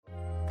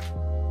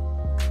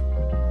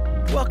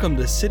Welcome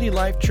to City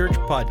Life Church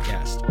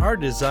Podcast. Our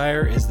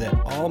desire is that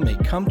all may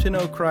come to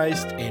know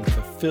Christ and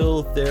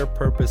fulfill their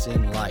purpose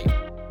in life.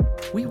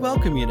 We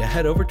welcome you to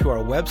head over to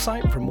our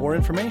website for more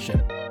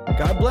information.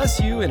 God bless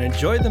you and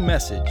enjoy the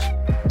message.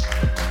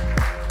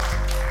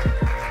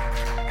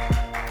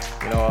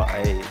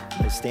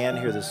 I stand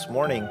here this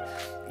morning,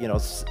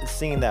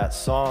 singing that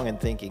song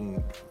and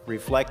thinking,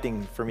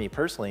 reflecting for me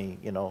personally,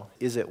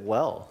 is it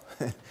well?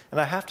 And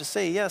I have to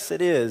say, yes,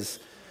 it is.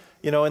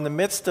 In the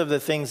midst of the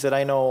things that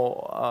I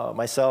know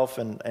myself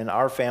and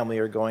our family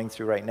are going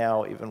through right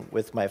now, even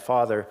with my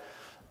father,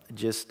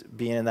 just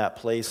being in that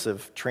place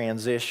of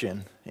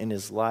transition in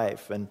his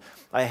life. And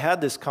I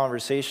had this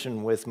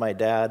conversation with my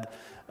dad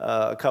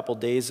a couple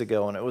days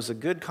ago, and it was a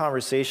good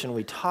conversation.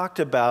 We talked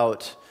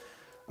about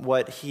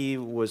what he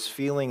was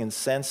feeling and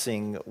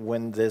sensing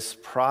when this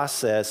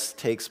process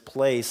takes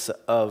place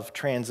of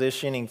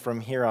transitioning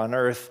from here on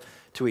earth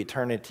to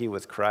eternity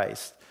with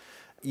Christ.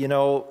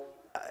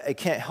 I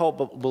can't help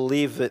but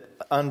believe that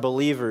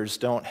unbelievers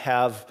don't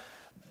have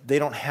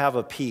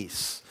a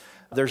peace.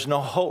 There's no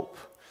hope.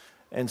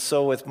 And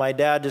so with my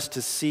dad, just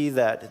to see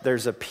that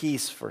there's a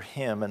peace for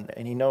him,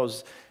 and he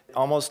knows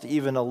almost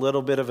even a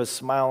little bit of a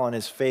smile on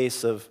his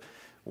face of,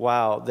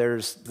 wow,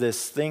 there's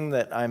this thing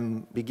that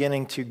I'm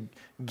beginning to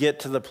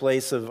get to the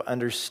place of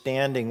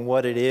understanding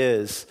what it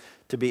is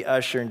to be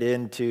ushered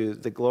into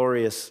the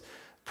glorious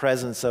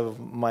presence of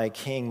my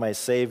King, my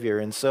Savior.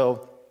 And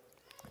so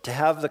to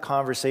have the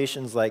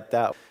conversations like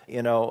that,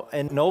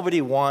 and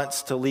nobody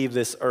wants to leave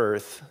this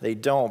earth. They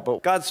don't,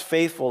 but God's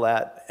faithful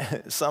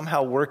at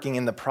somehow working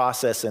in the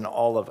process in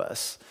all of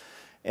us.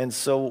 And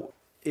so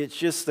it's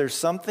just, there's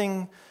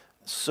something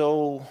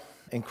so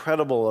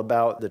incredible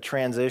about the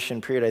transition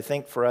period. I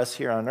think for us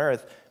here on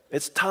earth,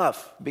 it's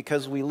tough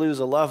because we lose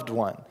a loved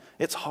one.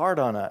 It's hard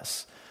on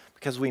us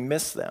because we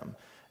miss them.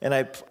 And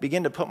I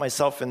begin to put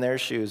myself in their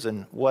shoes,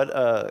 and what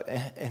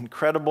an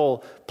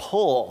incredible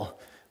pull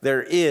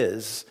there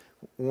is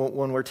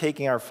when we're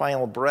taking our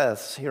final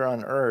breaths here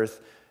on earth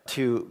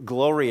to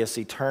glorious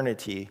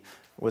eternity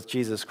with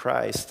Jesus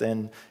Christ.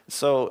 And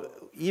so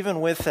even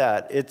with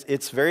that,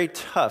 it's very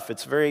tough.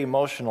 It's very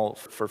emotional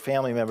for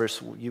family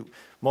members.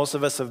 Most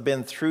of us have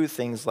been through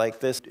things like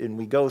this, and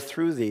we go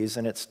through these,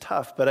 and it's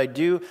tough. But I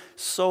do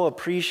so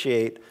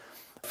appreciate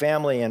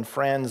family and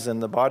friends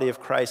and the body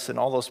of Christ and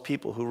all those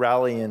people who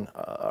rally and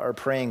are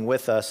praying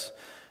with us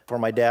for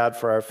my dad,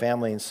 for our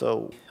family. And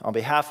so on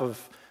behalf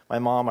of my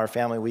mom, our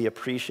family, we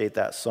appreciate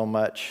that so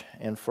much.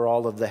 And for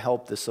all of the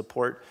help, the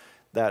support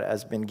that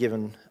has been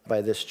given by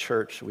this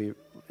church,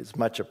 it's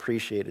much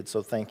appreciated.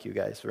 So thank you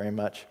guys very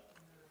much.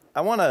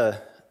 I want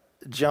to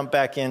jump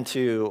back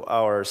into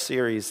our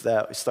series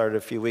that we started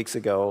a few weeks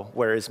ago,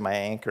 Where is My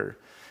Anchor?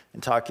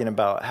 And talking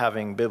about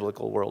having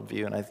biblical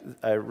worldview. And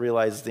I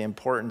realize the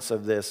importance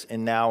of this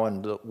in now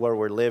and where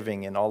we're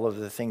living and all of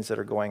the things that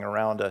are going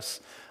around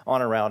us,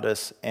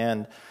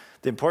 and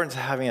the importance of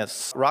having a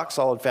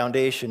rock-solid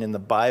foundation in the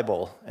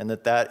Bible, and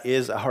that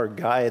is our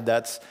guide.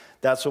 That's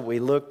what we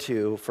look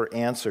to for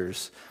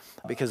answers,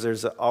 because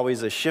there's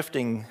always a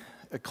shifting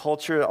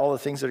culture, all the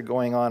things that are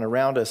going on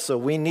around us. So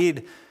we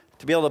need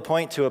to be able to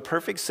point to a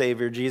perfect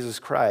Savior, Jesus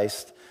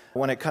Christ,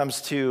 when it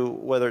comes to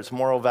whether it's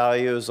moral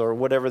values or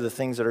whatever the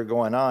things that are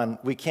going on.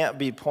 We can't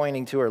be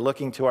pointing to or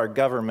looking to our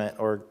government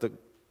or the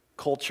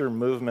culture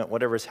movement,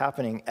 whatever's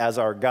happening, as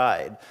our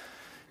guide.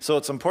 So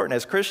it's important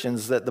as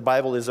Christians that the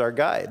Bible is our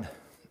guide.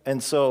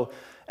 And so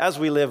as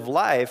we live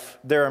life,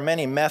 there are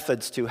many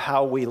methods to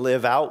how we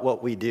live out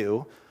what we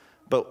do,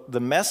 but the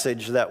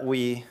message that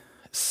we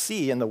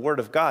see in the Word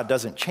of God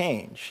doesn't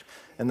change,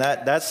 and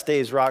that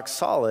stays rock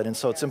solid. And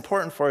so it's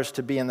important for us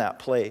to be in that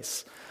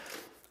place.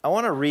 I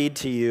want to read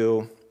to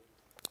you,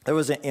 there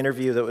was an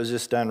interview that was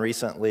just done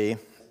recently.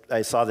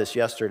 I saw this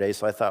yesterday,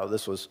 so I thought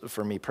this was,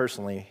 for me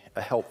personally,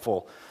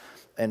 helpful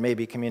and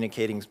maybe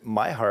communicating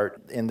my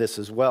heart in this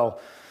as well.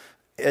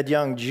 Ed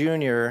Young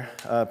Jr.,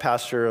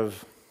 pastor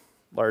of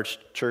large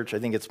church, I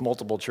think it's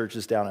multiple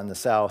churches down in the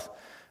South,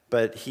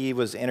 but he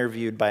was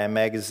interviewed by a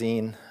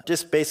magazine.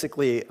 Just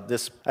basically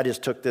I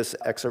just took this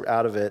excerpt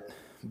out of it,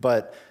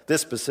 but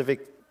this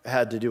specific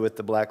had to do with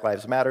the Black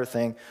Lives Matter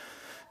thing.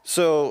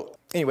 So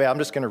anyway, I'm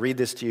just going to read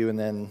this to you and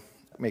then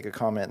make a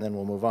comment, and then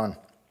we'll move on.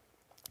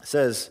 It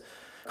says,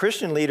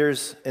 Christian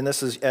leaders, and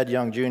this is Ed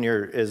Young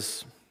Jr.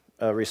 is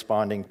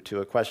responding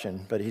to a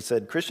question, but he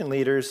said, Christian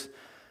leaders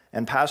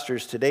and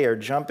pastors today are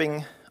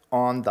jumping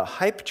on the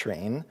hype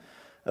train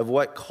of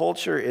what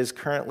culture is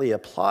currently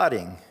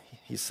applauding,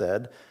 he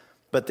said,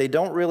 but they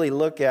don't really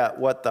look at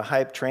what the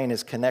hype train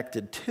is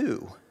connected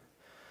to.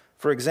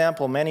 For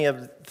example, many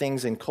of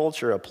things in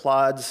culture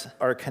applauds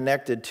are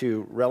connected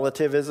to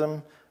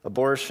relativism,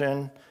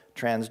 abortion,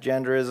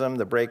 transgenderism,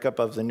 the breakup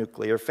of the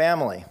nuclear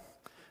family.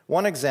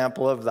 One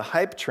example of the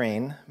hype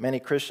train many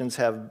Christians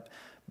have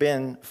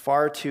been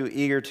far too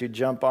eager to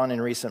jump on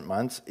in recent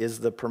months is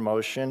the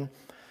promotion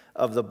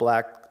of the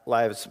Black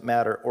Lives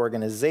Matter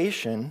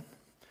organization,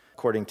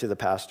 according to the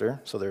pastor,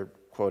 so they're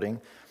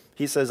quoting.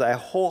 He says, I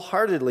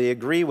wholeheartedly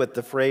agree with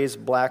the phrase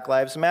Black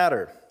Lives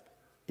Matter.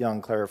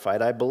 Young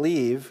clarified, I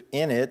believe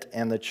in it,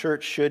 and the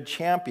church should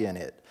champion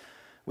it.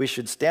 We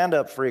should stand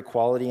up for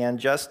equality and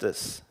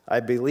justice. I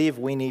believe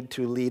we need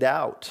to lead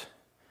out.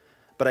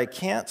 But I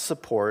can't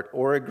support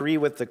or agree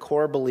with the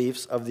core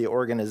beliefs of the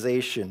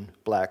organization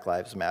Black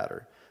Lives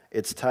Matter.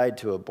 It's tied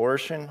to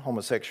abortion,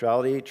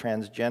 homosexuality,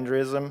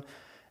 transgenderism,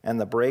 and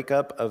the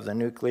breakup of the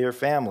nuclear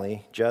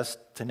family, just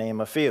to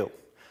name a few.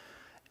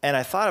 And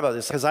I thought about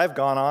this because I've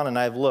gone on and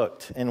I've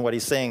looked, and what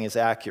he's saying is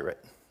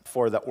accurate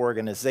for the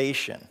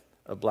organization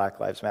of Black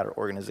Lives Matter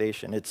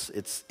organization.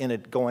 It's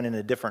going in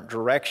a different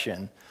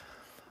direction,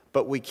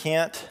 but we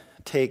can't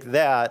take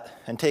that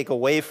and take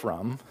away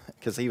from,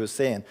 because he was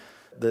saying,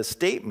 the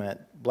statement,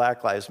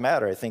 Black Lives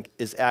Matter, I think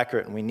is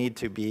accurate, and we need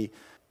to be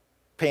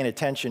paying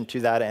attention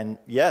to that. And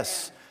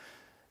yes,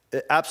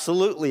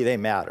 absolutely they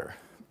matter.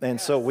 And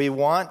so we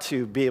want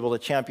to be able to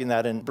champion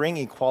that and bring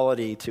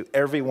equality to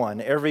everyone.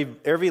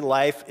 Every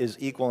life is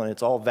equal, and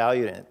it's all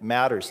valued, and it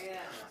matters.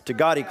 To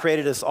God, he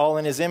created us all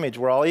in his image.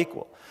 We're all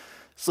equal.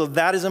 So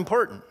that is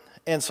important.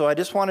 And so I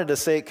just wanted to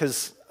say,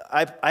 because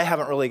I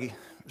haven't really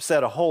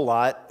said a whole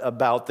lot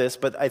about this,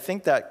 but I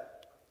think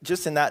that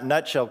just in that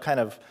nutshell kind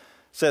of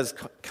says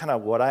kind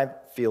of what I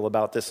feel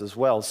about this as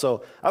well.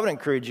 So I would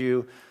encourage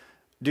you,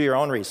 do your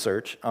own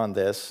research on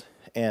this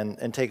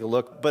and take a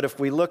look. But if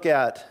we look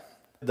at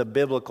the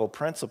biblical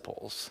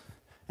principles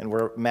and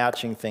we're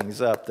matching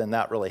things up, then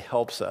that really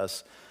helps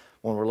us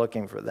when we're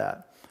looking for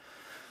that.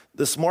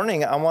 This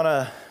morning, I want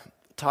to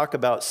talk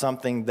about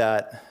something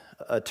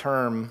a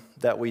term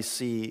that we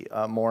see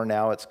more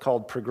now. It's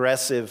called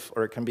progressive,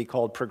 or it can be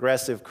called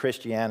progressive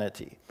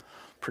Christianity.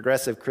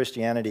 Progressive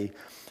Christianity.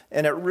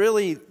 And it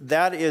really,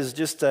 that is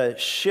just a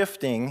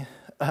shifting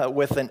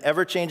with an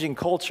ever-changing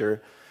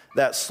culture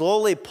that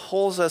slowly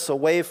pulls us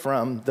away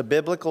from the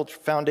biblical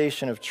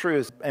foundation of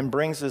truth and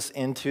brings us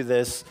into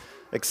this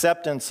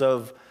acceptance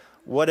of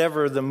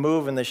whatever the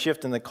move and the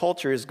shift in the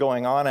culture is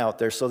going on out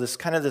there. So this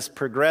kind of this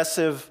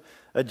progressive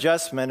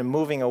adjustment and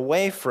moving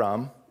away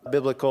from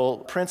biblical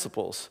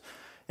principles.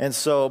 And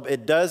so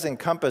it does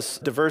encompass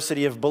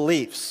diversity of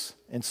beliefs.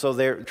 And so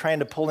they're trying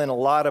to pull in a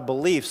lot of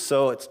beliefs.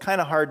 So it's kind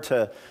of hard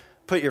to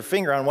put your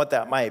finger on what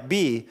that might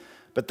be.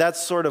 But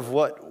that's sort of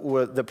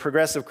what the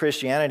progressive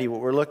Christianity, what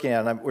we're looking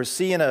at. And we're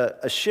seeing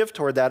a shift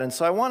toward that. And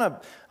so I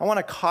want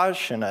to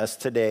caution us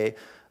today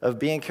of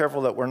being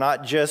careful that we're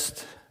not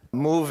just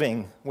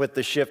moving with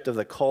the shift of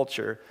the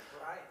culture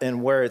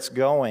and where it's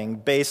going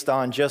based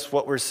on just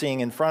what we're seeing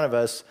in front of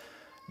us,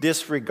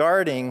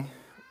 disregarding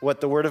what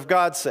the Word of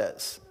God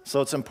says.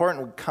 So it's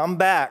important we come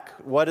back.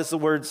 What does the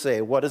Word say?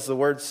 What does the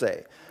Word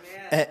say?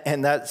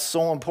 And that's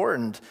so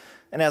important.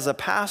 And as a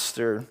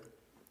pastor,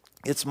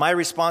 it's my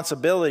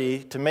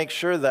responsibility to make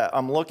sure that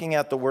I'm looking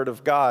at the Word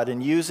of God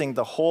and using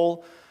the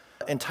whole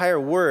entire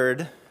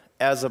Word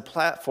as a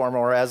platform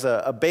or as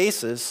a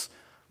basis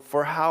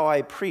for how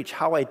I preach,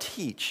 how I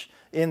teach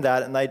in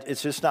that. And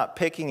it's just not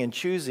picking and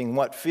choosing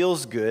what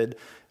feels good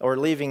or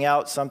leaving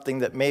out something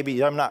that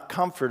maybe I'm not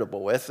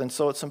comfortable with. And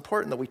so it's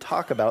important that we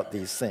talk about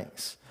these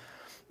things.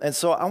 And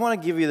so I want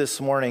to give you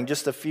this morning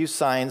just a few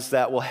signs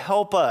that will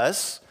help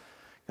us,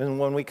 and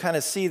when we kind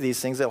of see these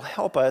things, it'll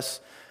help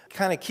us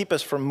kind of keep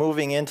us from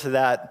moving into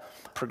that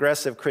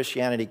progressive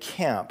Christianity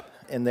camp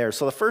in there.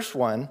 So the first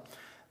one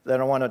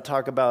that I want to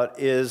talk about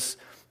is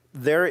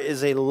there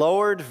is a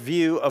lowered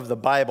view of the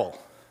Bible.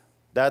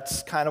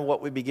 That's kind of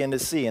what we begin to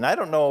see. And I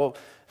don't know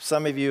if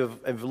some of you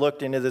have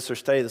looked into this or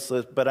studied this,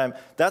 but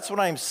that's what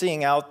I'm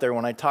seeing out there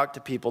when I talk to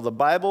people. The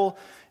Bible,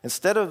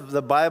 instead of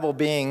the Bible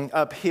being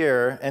up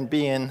here and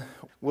being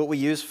what we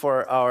use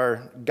for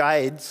our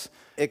guides,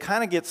 it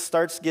kind of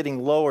starts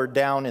getting lower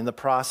down in the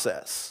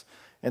process.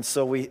 And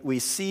so we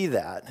see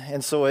that.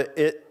 And so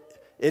it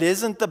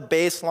isn't the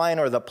baseline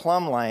or the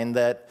plumb line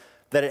that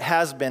it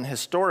has been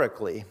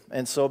historically.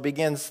 And so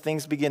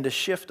things begin to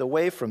shift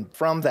away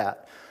from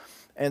that.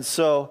 And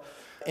so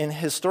in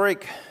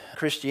historic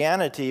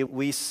Christianity,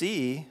 we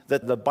see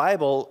that the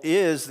Bible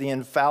is the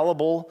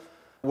infallible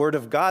Word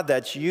of God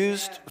that's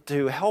used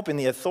to help in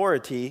the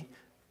authority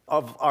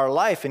of our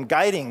life and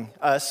guiding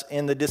us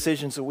in the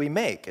decisions that we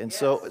make. And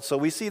so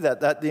we see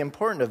that the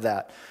importance of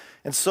that.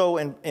 And so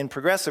in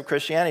progressive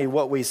Christianity,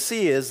 what we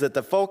see is that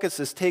the focus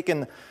is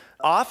taken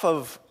off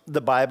of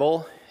the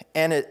Bible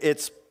and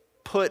it's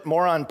put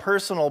more on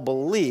personal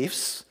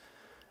beliefs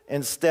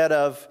instead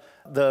of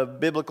the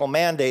biblical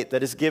mandate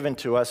that is given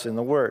to us in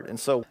the Word. And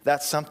so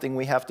that's something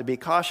we have to be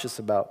cautious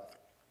about.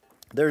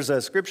 There's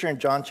a scripture in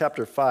John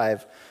chapter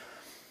 5,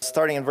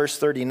 starting in verse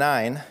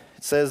 39.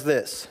 It says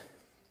this: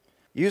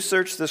 "You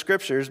search the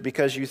scriptures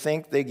because you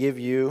think they give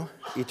you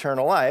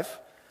eternal life,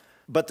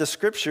 but the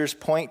scriptures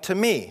point to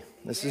me."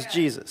 This is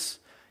Jesus.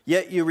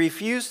 "Yet you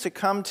refuse to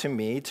come to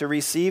me to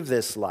receive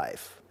this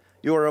life.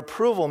 Your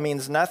approval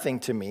means nothing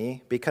to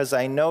me because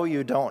I know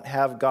you don't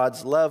have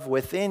God's love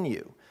within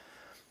you.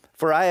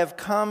 For I have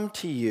come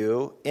to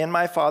you in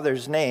my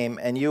Father's name,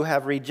 and you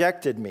have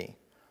rejected me.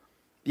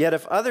 Yet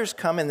if others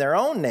come in their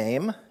own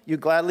name, you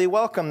gladly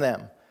welcome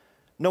them.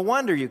 No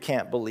wonder you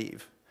can't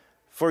believe.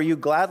 For you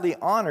gladly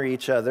honor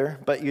each other,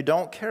 but you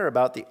don't care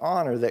about the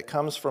honor that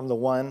comes from the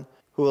one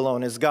who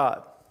alone is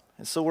God.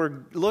 And so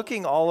we're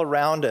looking all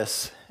around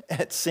us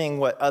at seeing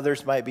what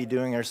others might be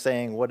doing or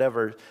saying,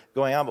 whatever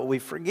going on, but we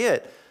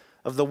forget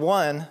of the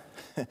one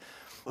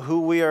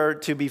who we are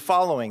to be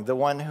following, the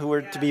one who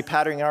we're to be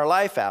patterning our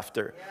life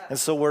after. And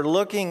so we're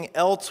looking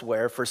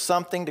elsewhere for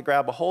something to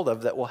grab a hold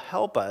of that will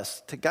help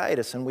us, to guide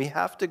us. And we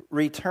have to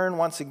return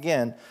once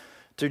again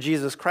to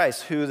Jesus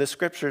Christ, who the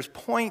scriptures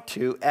point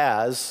to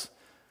as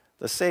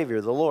the Savior,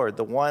 the Lord,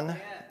 the one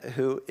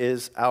who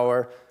is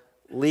our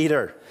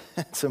leader.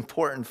 It's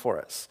important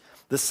for us.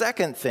 The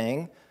second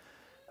thing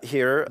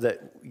here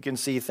that you can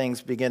see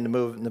things begin to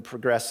move in the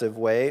progressive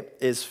way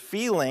is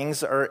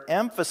feelings are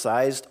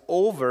emphasized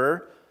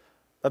over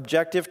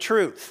objective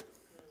truth.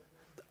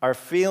 Our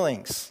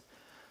feelings.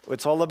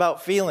 It's all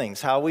about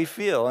feelings, how we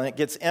feel, and it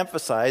gets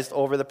emphasized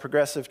over the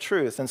progressive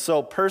truth. And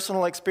so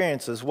personal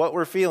experiences, what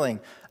we're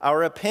feeling,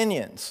 our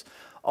opinions,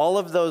 all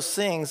of those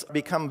things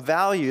become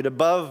valued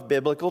above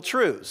biblical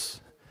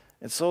truths.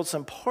 And so it's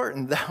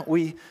important that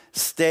we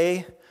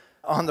stay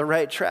on the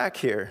right track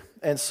here.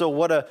 And so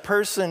what a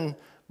person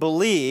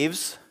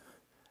believes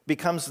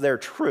becomes their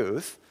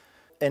truth,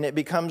 and it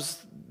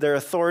becomes their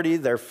authority,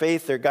 their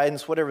faith, their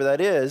guidance, whatever that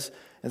is.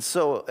 And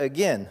so,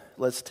 again,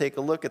 let's take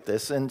a look at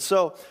this. And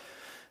so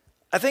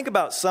I think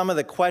about some of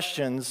the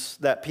questions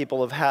that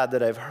people have had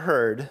that I've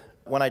heard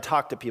when I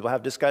talk to people,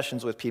 have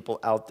discussions with people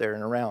out there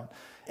and around.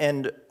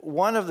 And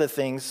one of the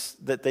things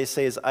that they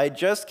say is, I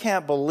just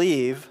can't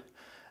believe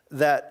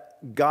that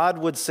God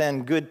would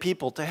send good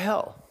people to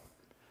hell.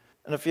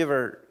 And if you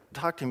ever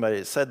talked to anybody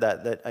that said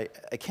that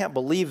I can't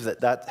believe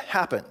that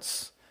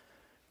happens.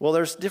 Well,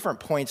 there's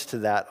different points to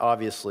that,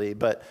 obviously,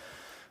 but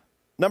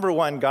number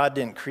one, God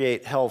didn't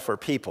create hell for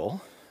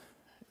people.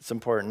 It's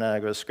important, and I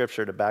go to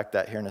scripture to back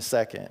that here in a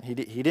second. He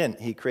didn't.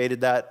 He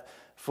created that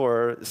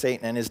for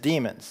Satan and his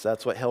demons.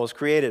 That's what hell was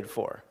created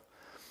for.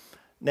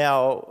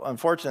 Now,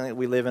 unfortunately,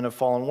 we live in a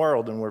fallen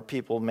world and where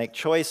people make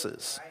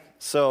choices.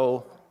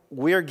 So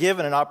we're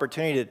given an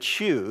opportunity to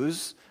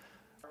choose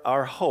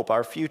our hope,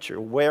 our future,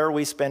 where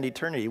we spend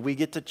eternity. We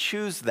get to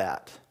choose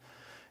that.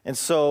 And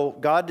so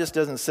God just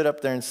doesn't sit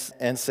up there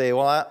and say,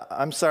 well,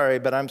 I'm sorry,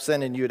 but I'm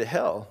sending you to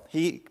hell.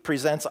 He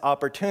presents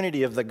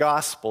opportunity of the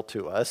gospel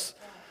to us,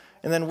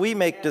 and then we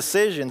make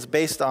decisions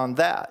based on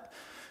that.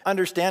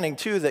 Understanding,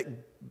 too, that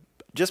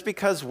just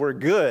because we're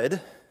good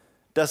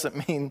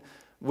doesn't mean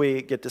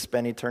we get to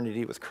spend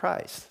eternity with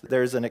Christ.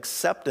 There's an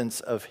acceptance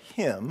of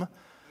Him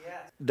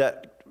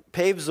that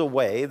paves a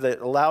way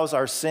that allows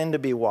our sin to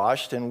be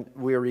washed, and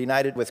we're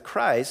united with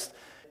Christ,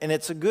 and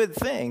it's a good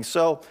thing.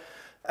 So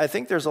I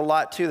think there's a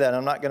lot to that.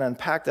 I'm not going to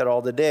unpack that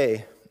all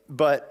today,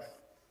 but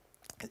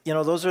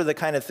those are the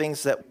kind of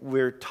things that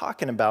we're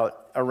talking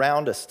about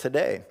around us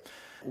today.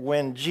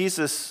 When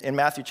Jesus in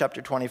Matthew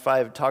chapter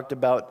 25 talked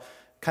about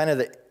kind of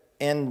the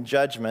end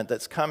judgment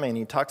that's coming,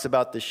 he talks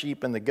about the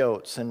sheep and the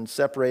goats and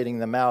separating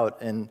them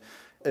out. And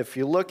if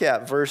you look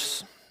at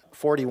verse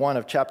 41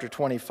 of chapter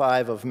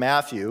 25 of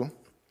Matthew,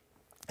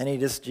 and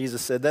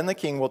Jesus said, then the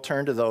king will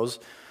turn to those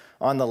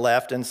on the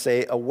left and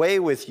say, away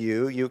with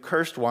you, you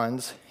cursed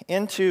ones,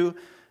 into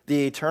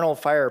the eternal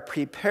fire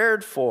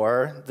prepared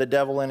for the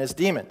devil and his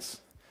demons.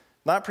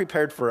 Not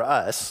prepared for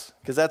us,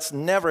 because that's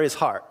never his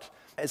heart.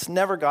 It's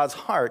never God's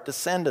heart to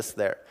send us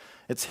there.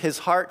 It's his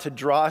heart to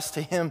draw us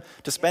to him,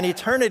 to spend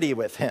eternity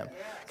with him,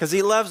 because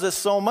he loves us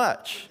so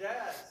much.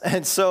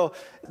 And so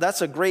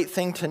that's a great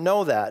thing to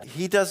know that.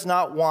 He does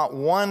not want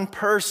one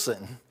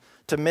person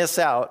to miss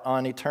out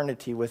on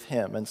eternity with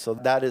him. And so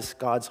that is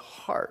God's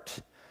heart.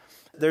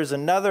 There's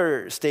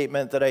another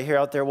statement that I hear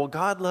out there, well,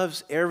 God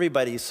loves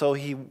everybody, so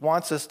he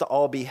wants us to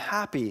all be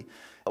happy.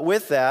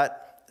 With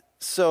that,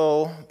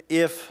 so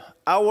if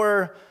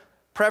our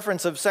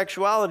preference of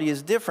sexuality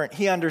is different,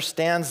 he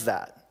understands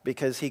that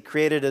because he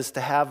created us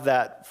to have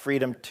that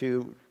freedom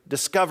to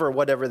discover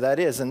whatever that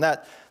is. And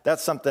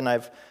that's something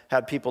I've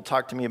had people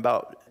talk to me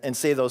about and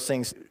say those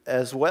things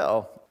as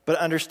well. But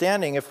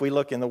understanding, if we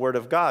look in the Word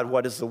of God,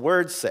 what does the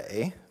Word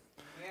say?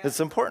 Yeah. It's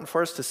important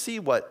for us to see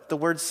what the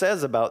Word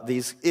says about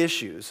these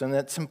issues, and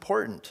that's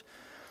important.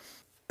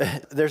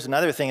 There's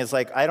another thing, it's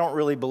like, I don't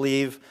really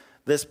believe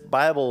this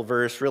Bible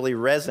verse really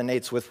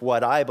resonates with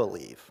what I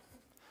believe.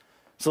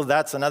 So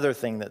that's another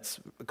thing that's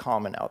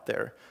common out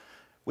there.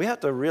 We have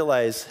to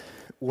realize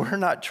we're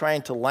not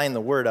trying to line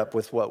the Word up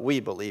with what we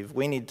believe.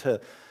 We need to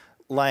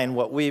line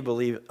what we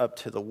believe up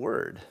to the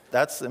Word.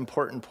 That's the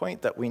important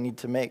point that we need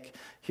to make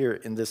here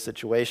in this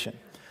situation.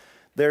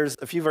 There's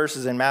a few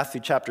verses in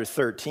Matthew chapter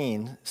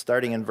 13,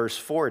 starting in verse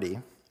 40,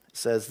 it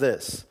says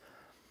this,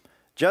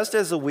 just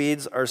as the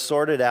weeds are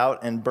sorted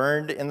out and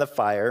burned in the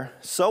fire,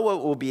 so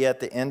it will be at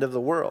the end of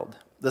the world.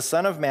 The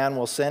Son of Man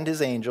will send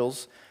his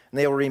angels, and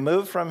they will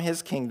remove from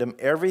his kingdom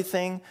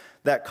everything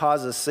that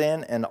causes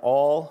sin and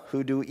all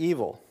who do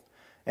evil.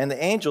 And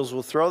the angels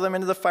will throw them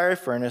into the fiery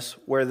furnace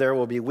where there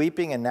will be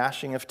weeping and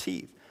gnashing of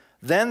teeth.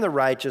 Then the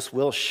righteous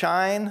will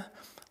shine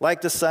like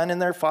the sun in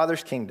their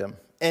Father's kingdom.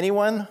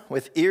 Anyone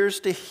with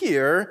ears to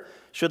hear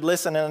should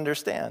listen and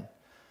understand.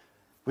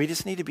 We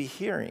just need to be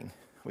hearing.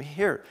 We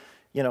hear,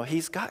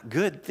 he's got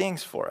good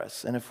things for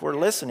us. And if we're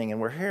listening and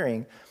we're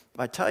hearing,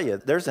 I tell you,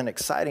 there's an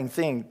exciting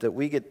thing that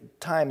we get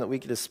time that we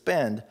get to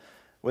spend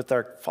with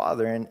our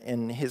Father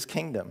in his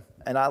kingdom.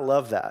 And I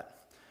love that.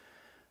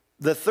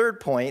 The third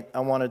point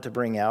I wanted to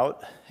bring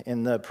out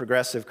in the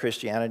progressive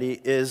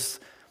Christianity is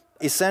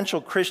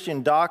essential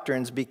Christian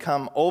doctrines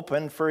become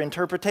open for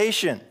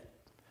interpretation.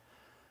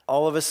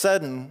 All of a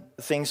sudden,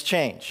 things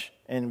change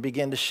and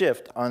begin to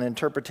shift on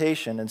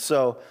interpretation. And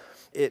so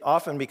it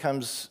often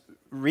becomes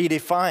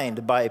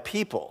redefined by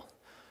people.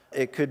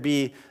 It could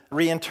be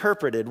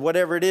reinterpreted,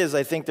 whatever it is.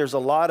 I think there's a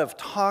lot of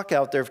talk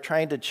out there of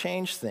trying to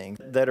change things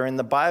that are in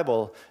the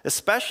Bible,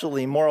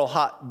 especially moral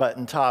hot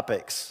button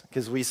topics,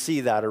 because we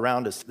see that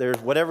around us. There's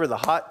whatever the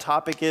hot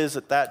topic is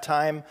at that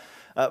time,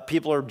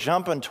 people are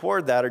jumping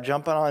toward that or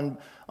jumping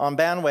on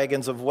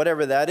bandwagons of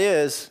whatever that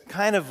is,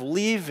 kind of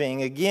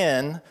leaving,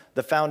 again,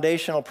 the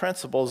foundational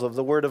principles of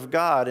the Word of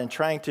God and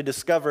trying to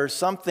discover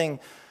something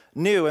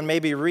new and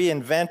maybe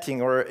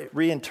reinventing or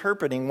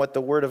reinterpreting what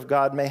the Word of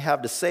God may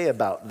have to say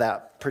about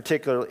that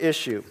particular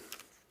issue.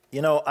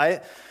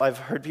 I've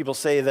heard people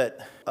say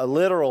that a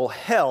literal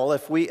hell,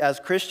 if we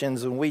as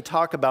Christians, when we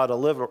talk about a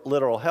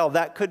literal hell,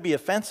 that could be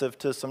offensive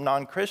to some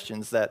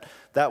non-Christians,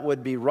 that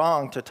would be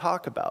wrong to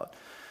talk about.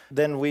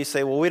 Then we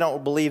say, well, we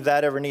don't believe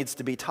that ever needs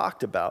to be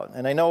talked about.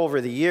 And I know over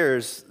the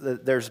years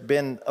that there's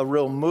been a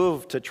real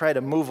move to try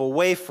to move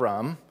away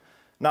from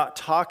not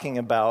talking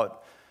about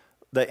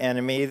the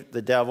enemy,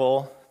 the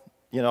devil,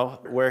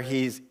 where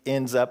he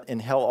ends up in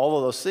hell, all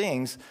of those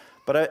things.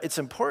 But it's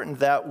important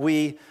that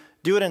we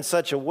do it in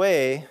such a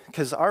way,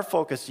 because our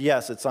focus,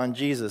 yes, it's on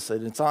Jesus,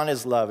 and it's on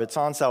his love, it's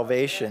on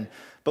salvation.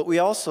 But we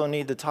also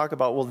need to talk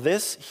about, well,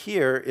 this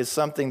here is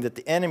something that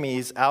the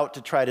enemy's out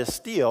to try to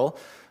steal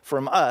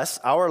from us,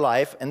 our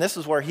life, and this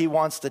is where he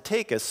wants to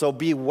take us. So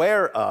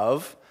beware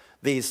of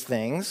these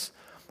things.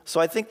 So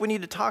I think we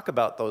need to talk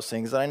about those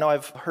things. And I know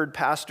I've heard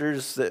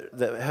pastors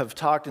that have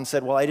talked and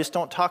said, well, I just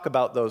don't talk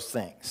about those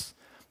things.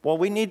 Well,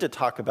 we need to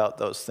talk about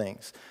those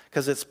things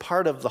because it's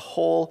part of the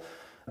whole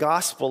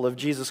gospel of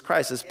Jesus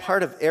Christ. It's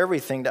part of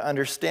everything to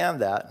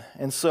understand that.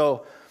 And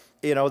so,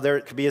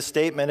 there could be a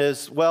statement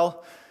as,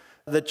 well,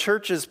 the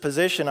church's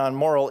position on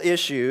moral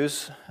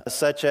issues,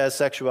 such as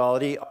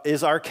sexuality,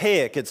 is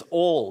archaic. It's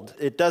old.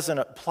 It doesn't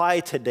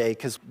apply today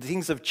because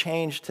things have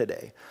changed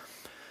today.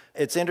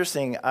 It's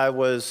interesting. It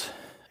was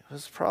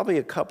probably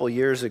a couple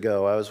years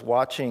ago. I was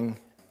watching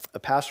a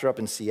pastor up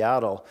in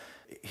Seattle.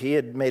 He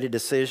had made a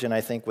decision,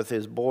 I think, with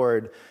his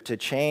board to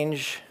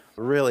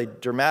really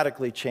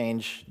dramatically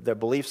change their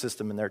belief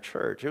system in their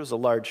church. It was a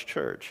large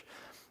church.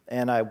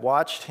 And I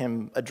watched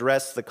him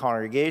address the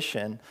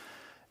congregation.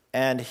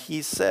 And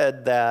he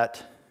said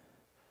that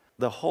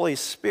the Holy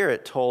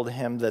Spirit told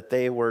him that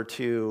they were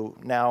to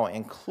now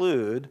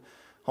include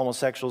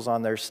homosexuals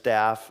on their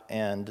staff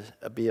and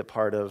be a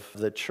part of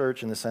the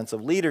church in the sense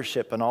of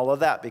leadership and all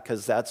of that,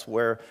 because that's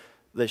where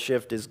the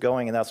shift is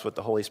going and that's what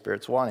the Holy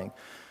Spirit's wanting.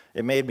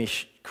 It made me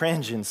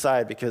cringe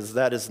inside because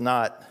that is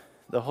not,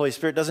 the Holy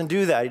Spirit doesn't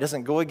do that. He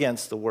doesn't go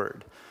against the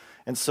Word.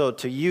 And so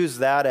to use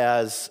that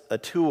as a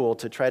tool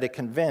to try to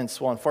convince,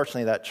 well,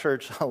 unfortunately, that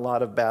church, a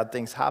lot of bad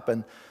things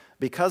happen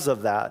because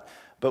of that.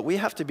 But we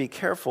have to be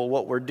careful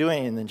what we're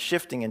doing and then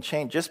shifting and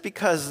change. Just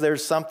because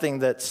there's something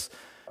that's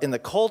in the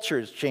culture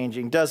is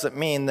changing doesn't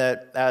mean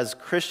that as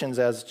Christians,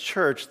 as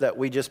church, that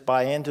we just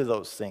buy into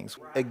those things.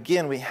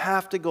 Again, we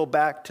have to go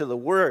back to the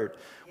Word.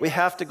 We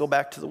have to go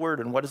back to the Word.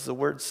 And what does the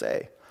Word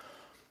say?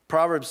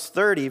 Proverbs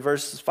 30,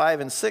 verses 5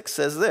 and 6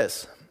 says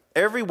this: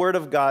 every word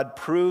of God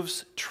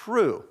proves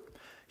true.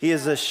 He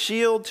is a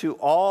shield to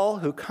all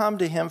who come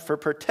to him for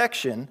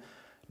protection.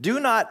 Do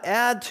not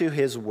add to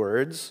his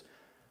words,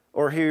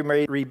 or he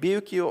may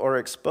rebuke you or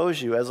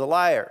expose you as a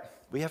liar.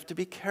 We have to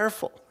be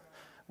careful.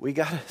 We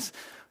got to,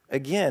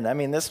 again,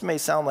 this may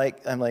sound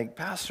like, I'm like,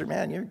 Pastor,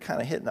 man, you're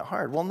kind of hitting it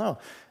hard. Well, no,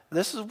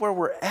 this is where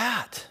we're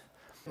at.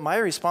 My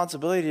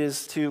responsibility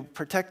is to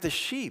protect the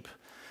sheep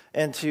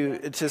and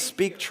to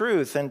speak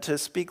truth and to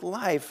speak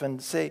life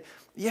and say,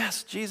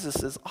 yes,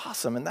 Jesus is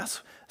awesome, and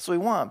that's what we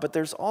want. But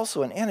there's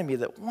also an enemy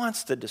that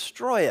wants to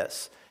destroy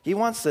us. He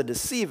wants to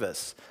deceive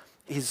us.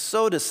 He's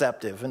so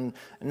deceptive. And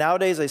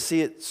nowadays I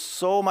see it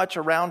so much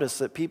around us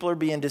that people are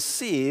being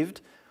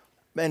deceived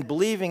and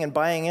believing and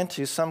buying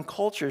into some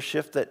culture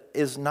shift that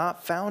is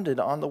not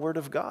founded on the Word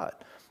of God.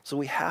 So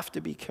we have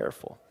to be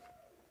careful.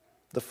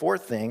 The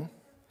fourth thing, as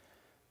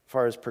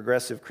far as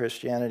progressive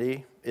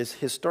Christianity, is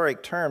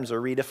historic terms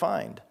are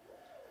redefined.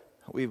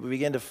 We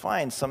begin to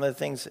find some of the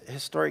things,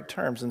 historic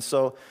terms. And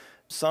so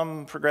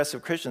some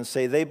progressive Christians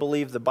say they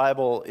believe the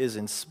Bible is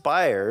an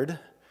inspired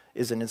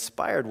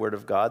word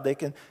of God.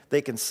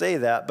 They can say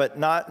that, but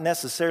not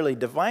necessarily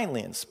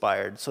divinely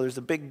inspired. So there's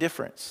a big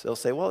difference. They'll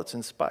say, well, it's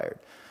inspired.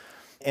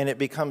 And it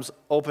becomes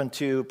open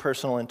to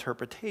personal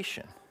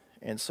interpretation.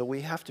 And so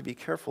we have to be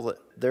careful that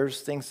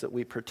there's things that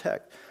we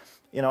protect.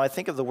 I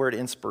think of the word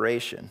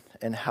inspiration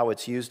and how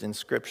it's used in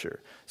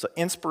Scripture. So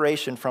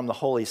inspiration from the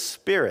Holy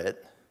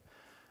Spirit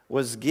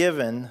was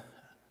given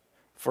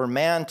for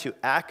man to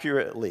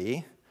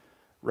accurately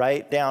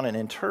write down and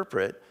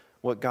interpret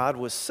what God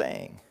was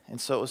saying. And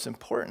so it was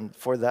important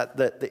for that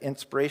the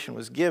inspiration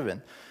was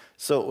given.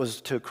 So it was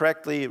to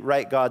correctly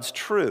write God's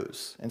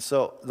truths. And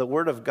so the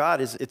Word of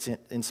God it's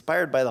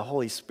inspired by the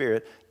Holy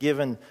Spirit,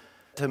 given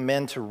to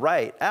men to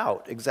write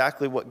out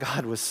exactly what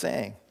God was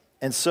saying.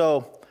 And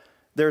so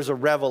there's a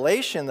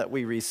revelation that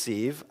we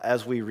receive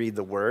as we read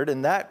the Word,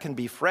 and that can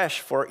be fresh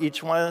for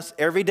each one of us.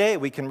 Every day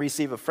we can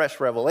receive a fresh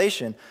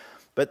revelation,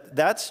 but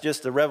that's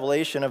just a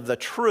revelation of the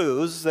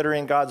truths that are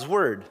in God's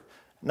Word,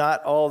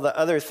 not all the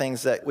other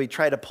things that we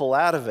try to pull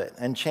out of it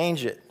and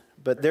change it.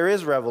 But there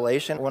is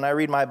revelation. When I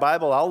read my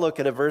Bible, I'll look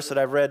at a verse that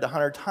I've read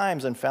 100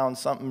 times and found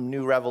something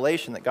new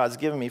revelation that God's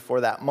given me for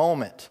that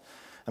moment.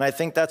 And I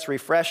think that's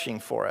refreshing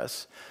for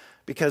us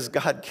because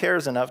God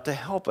cares enough to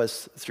help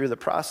us through the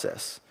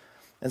process.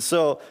 And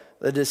so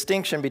the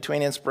distinction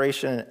between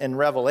inspiration and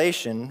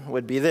revelation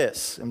would be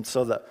this. And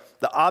so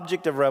the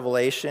object of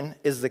revelation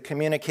is the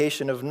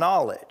communication of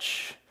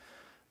knowledge.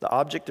 The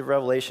object of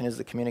revelation is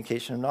the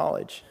communication of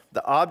knowledge.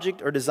 The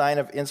object or design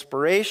of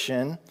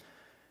inspiration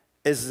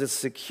is the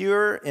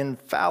secure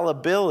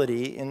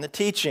infallibility in the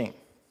teaching.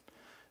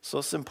 So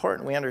it's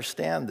important we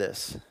understand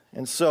this.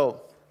 And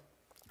so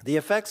the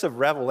effects of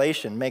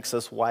revelation makes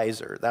us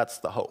wiser. That's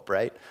the hope,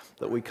 right?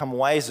 That we become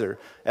wiser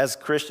as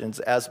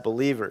Christians, as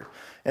believers.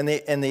 And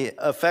the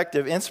effect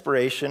of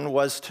inspiration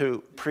was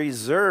to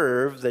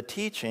preserve the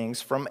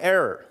teachings from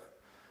error.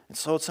 And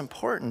so it's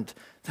important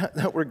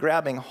that we're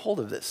grabbing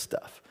hold of this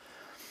stuff.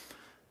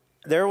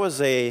 There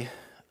was and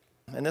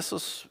this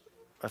was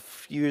a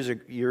few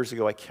years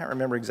ago, I can't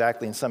remember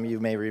exactly, and some of you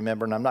may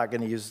remember, and I'm not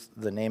going to use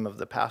the name of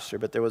the pastor,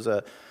 but there was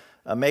a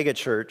mega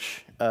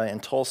church in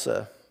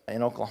Tulsa,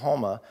 in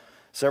Oklahoma,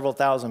 several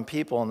thousand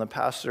people, and the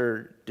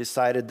pastor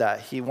decided that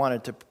he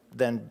wanted to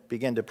then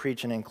begin to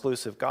preach an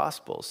inclusive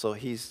gospel. So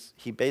he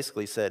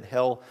basically said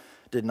hell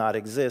did not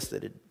exist,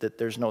 that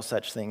there's no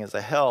such thing as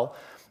a hell,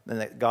 and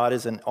that God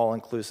is an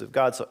all-inclusive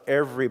God. So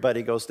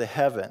everybody goes to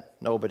heaven,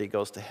 nobody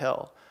goes to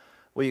hell.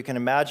 Well, you can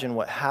imagine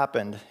what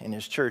happened in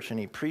his church, and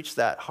he preached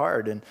that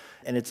hard. And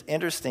it's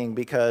interesting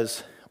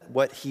because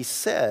what he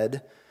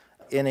said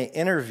in an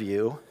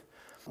interview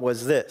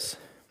was this.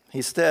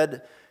 He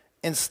said,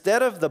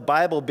 instead of the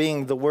Bible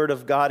being the Word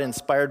of God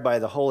inspired by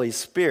the Holy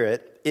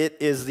Spirit, it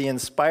is the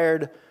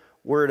inspired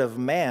word of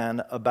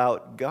man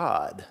about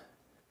God.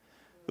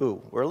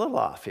 Ooh, we're a little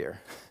off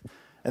here.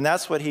 And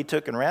that's what he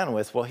took and ran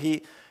with. Well,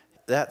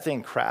 that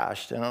thing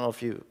crashed. I don't know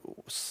if you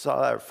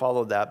saw that or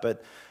followed that,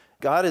 but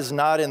God is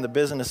not in the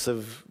business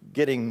of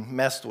getting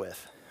messed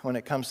with when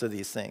it comes to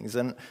these things.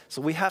 And so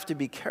we have to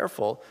be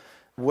careful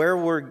where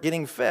we're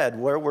getting fed,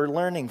 where we're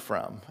learning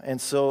from.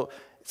 And so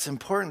it's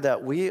important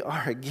that we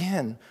are,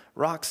 again,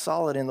 rock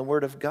solid in the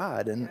Word of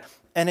God.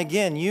 And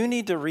again, you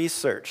need to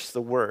research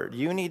the Word.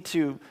 You need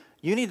to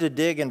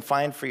dig and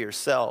find for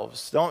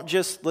yourselves. Don't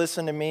just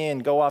listen to me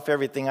and go off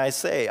everything I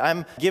say.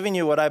 I'm giving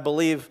you what I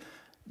believe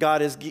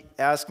God has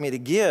asked me to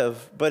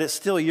give, but it's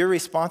still your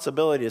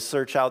responsibility to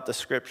search out the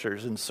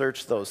Scriptures and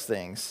search those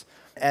things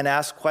and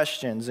ask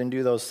questions and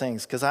do those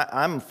things. Because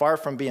I'm far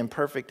from being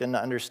perfect in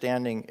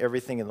understanding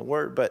everything in the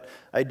Word, but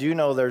I do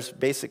know there's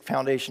basic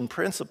foundation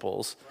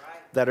principles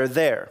that are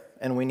there,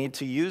 and we need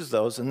to use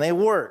those, and they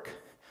work.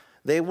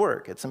 They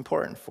work. It's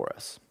important for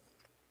us.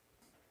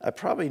 I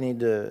probably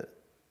need to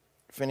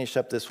finish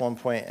up this one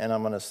point, and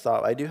I'm going to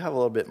stop. I do have a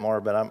little bit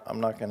more, but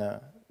I'm not going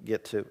to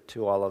get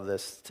to all of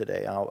this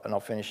today, and I'll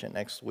finish it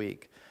next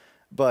week.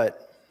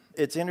 But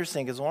it's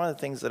interesting because one of the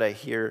things that I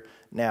hear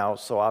now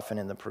so often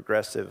in the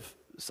progressive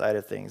side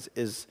of things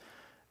is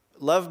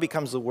love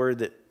becomes the word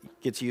that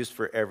gets used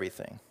for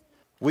everything.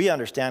 We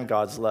understand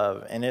God's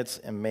love, and it's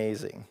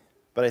amazing.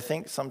 But I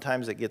think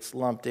sometimes it gets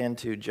lumped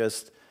into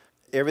just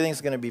everything's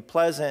going to be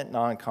pleasant,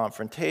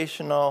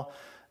 non-confrontational,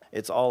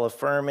 it's all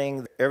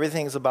affirming.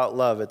 Everything's about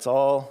love.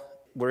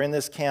 We're in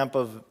this camp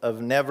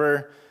of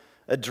never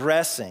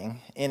addressing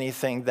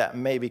anything that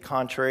may be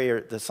contrary or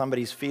to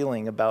somebody's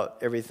feeling about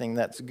everything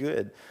that's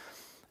good.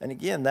 And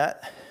again,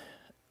 that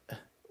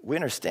we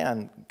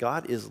understand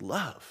God is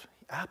love.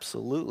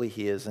 Absolutely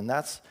he is, and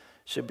that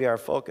should be our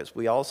focus.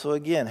 We also,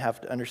 again,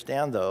 have to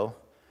understand, though,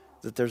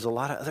 that there's a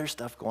lot of other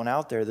stuff going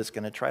out there that's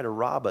going to try to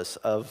rob us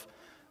of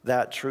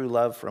that true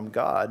love from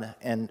God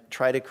and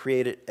try to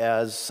create it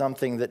as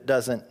something that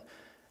doesn't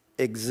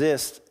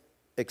exist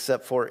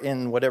except for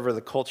in whatever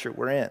the culture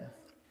we're in.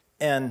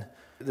 And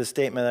the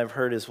statement I've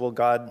heard is, well,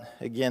 God,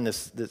 again,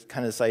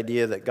 this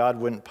idea that God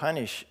wouldn't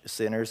punish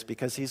sinners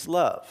because he's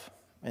love.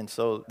 And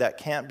so that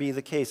can't be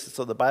the case.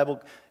 So the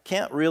Bible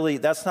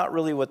that's not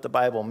really what the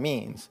Bible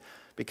means,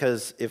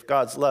 because if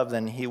God's love,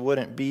 then he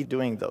wouldn't be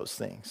doing those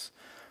things.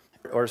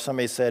 Or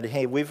somebody said,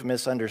 hey, we've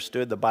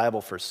misunderstood the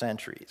Bible for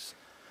centuries,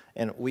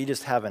 and we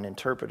just haven't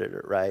interpreted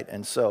it right.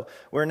 And so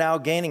we're now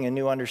gaining a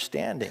new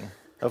understanding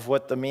of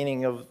what the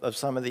meaning of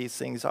some of these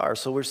things are.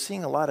 So we're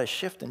seeing a lot of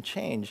shift and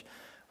change.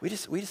 We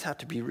just have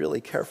to be really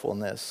careful in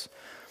this.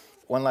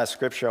 One last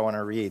scripture I want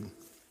to read.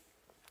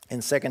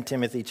 In 2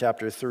 Timothy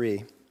chapter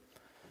 3,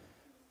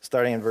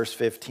 starting in verse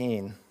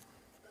 15,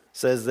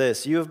 says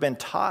this: you have been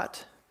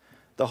taught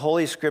the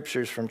Holy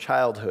Scriptures from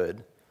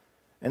childhood,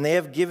 and they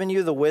have given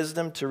you the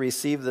wisdom to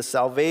receive the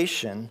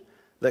salvation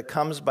that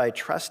comes by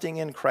trusting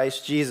in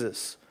Christ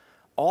Jesus.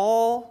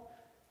 All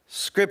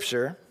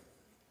Scripture,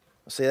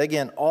 I'll say that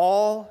again,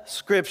 all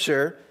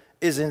Scripture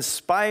is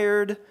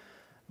inspired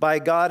by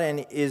God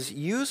and is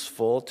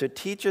useful to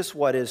teach us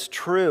what is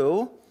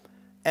true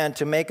and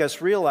to make us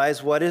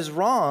realize what is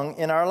wrong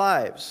in our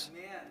lives.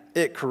 Amen.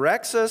 It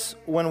corrects us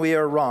when we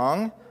are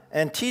wrong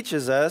and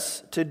teaches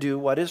us to do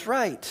what is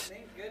right.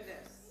 Thank goodness.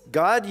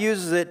 God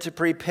uses it to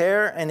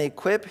prepare and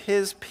equip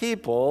His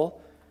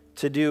people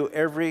to do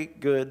every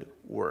good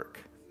work.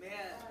 Amen.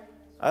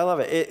 I love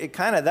it. It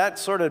kind of, that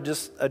sort of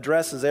just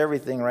addresses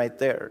everything right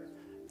there.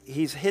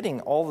 He's hitting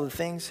all the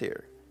things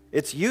here.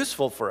 It's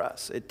useful for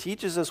us. It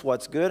teaches us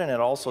what's good, and it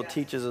also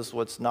teaches us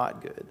what's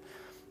not good.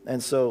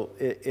 And so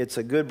it's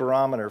a good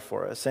barometer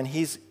for us. And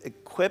He's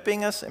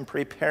equipping us and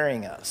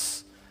preparing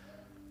us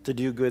to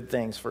do good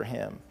things for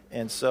Him.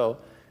 And so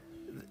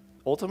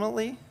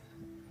ultimately,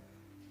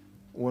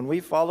 when we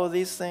follow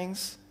these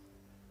things,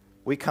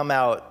 we come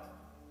out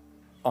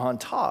on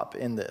top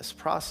in this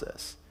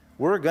process.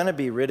 We're going to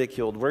be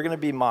ridiculed. We're going to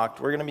be mocked.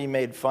 We're going to be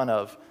made fun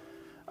of.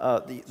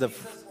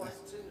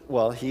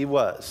 Well, He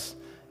was.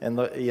 And,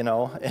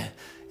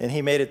 and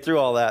He made it through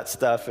all that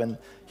stuff, and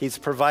He's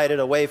provided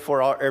a way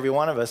for every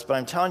one of us. But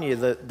I'm telling you,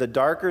 the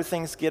darker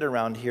things get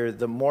around here,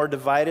 the more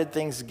divided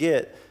things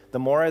get, the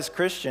more as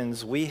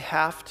Christians we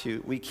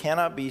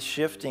cannot be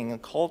shifting a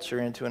culture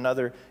into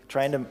another,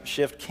 trying to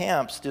shift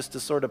camps just to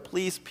sort of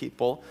please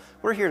people.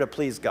 We're here to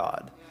please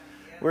God.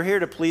 We're here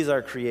to please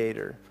our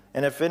Creator.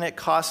 And if it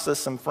costs us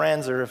some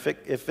friends, or if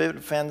it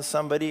offends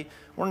somebody,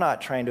 we're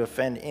not trying to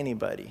offend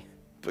anybody.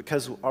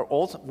 Because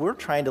we're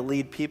trying to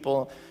lead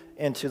people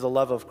into the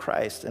love of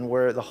Christ, and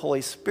where the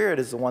Holy Spirit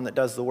is the one that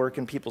does the work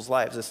in people's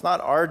lives. It's not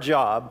our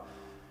job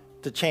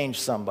to change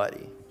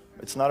somebody.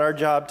 It's not our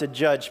job to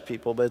judge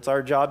people, but it's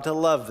our job to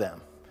love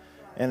them.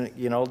 And,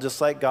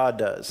 just like God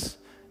does.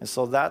 And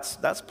so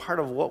that's part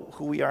of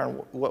who we are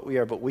and what we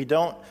are. But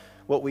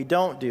what we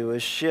don't do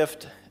is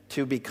shift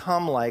to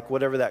become like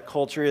whatever that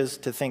culture is,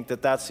 to think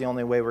that that's the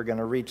only way we're going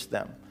to reach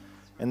them.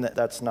 And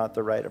that's not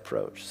the right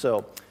approach.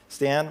 So,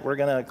 Stan, we're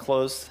going to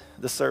close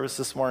the service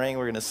this morning.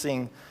 We're going to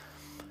sing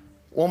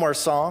one more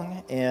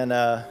song, and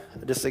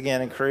just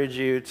again encourage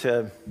you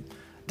to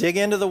dig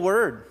into the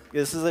Word.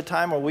 This is a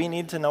time where we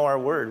need to know our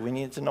Word. We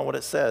need to know what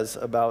it says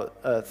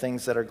about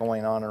things that are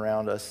going on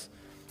around us.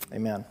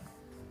 Amen.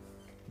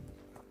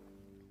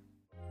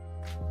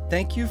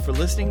 Thank you for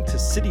listening to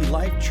City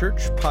Life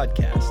Church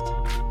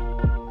Podcast.